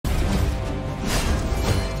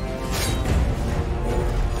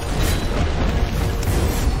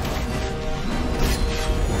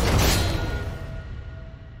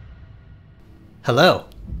Hello,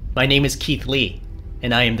 my name is Keith Lee,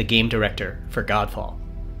 and I am the game director for Godfall.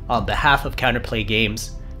 On behalf of Counterplay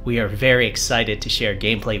Games, we are very excited to share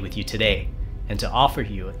gameplay with you today and to offer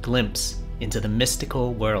you a glimpse into the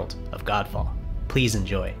mystical world of Godfall. Please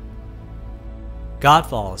enjoy.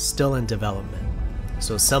 Godfall is still in development,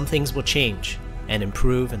 so some things will change and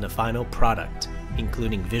improve in the final product,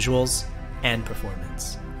 including visuals and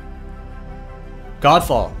performance.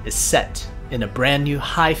 Godfall is set in a brand new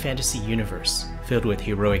high fantasy universe filled with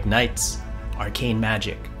heroic knights, arcane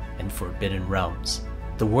magic, and forbidden realms.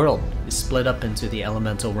 The world is split up into the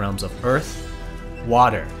elemental realms of earth,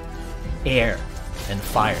 water, air, and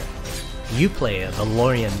fire. You play a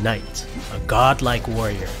Valorian knight, a godlike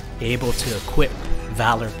warrior able to equip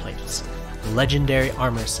valor plates, legendary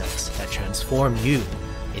armor sets that transform you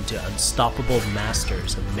into unstoppable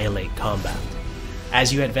masters of melee combat.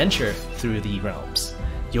 As you adventure through the realms,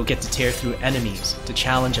 you'll get to tear through enemies to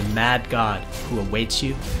challenge a mad god who awaits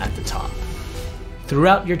you at the top.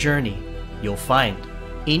 Throughout your journey, you'll find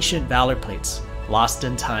ancient valor plates lost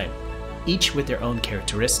in time, each with their own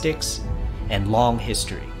characteristics and long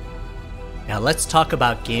history. Now let's talk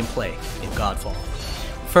about gameplay in Godfall.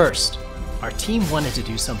 First, our team wanted to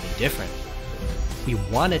do something different. We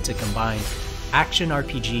wanted to combine action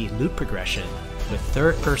RPG loot progression with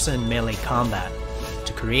third-person melee combat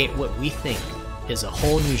to create what we think is a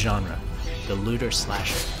whole new genre, the looter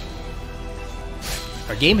slasher.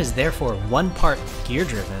 Our game is therefore one part gear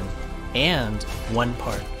driven and one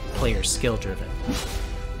part player skill driven.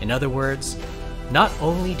 In other words, not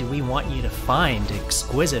only do we want you to find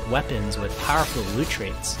exquisite weapons with powerful loot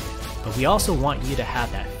traits, but we also want you to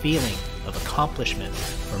have that feeling of accomplishment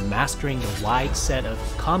for mastering the wide set of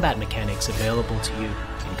combat mechanics available to you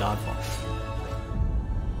in Godfall.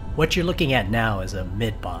 What you're looking at now is a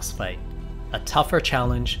mid-boss fight, a tougher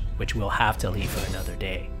challenge which we'll have to leave for another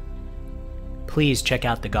day. Please check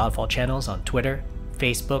out the Godfall channels on Twitter,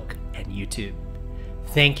 Facebook, and YouTube.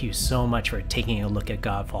 Thank you so much for taking a look at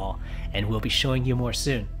Godfall, and we'll be showing you more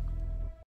soon.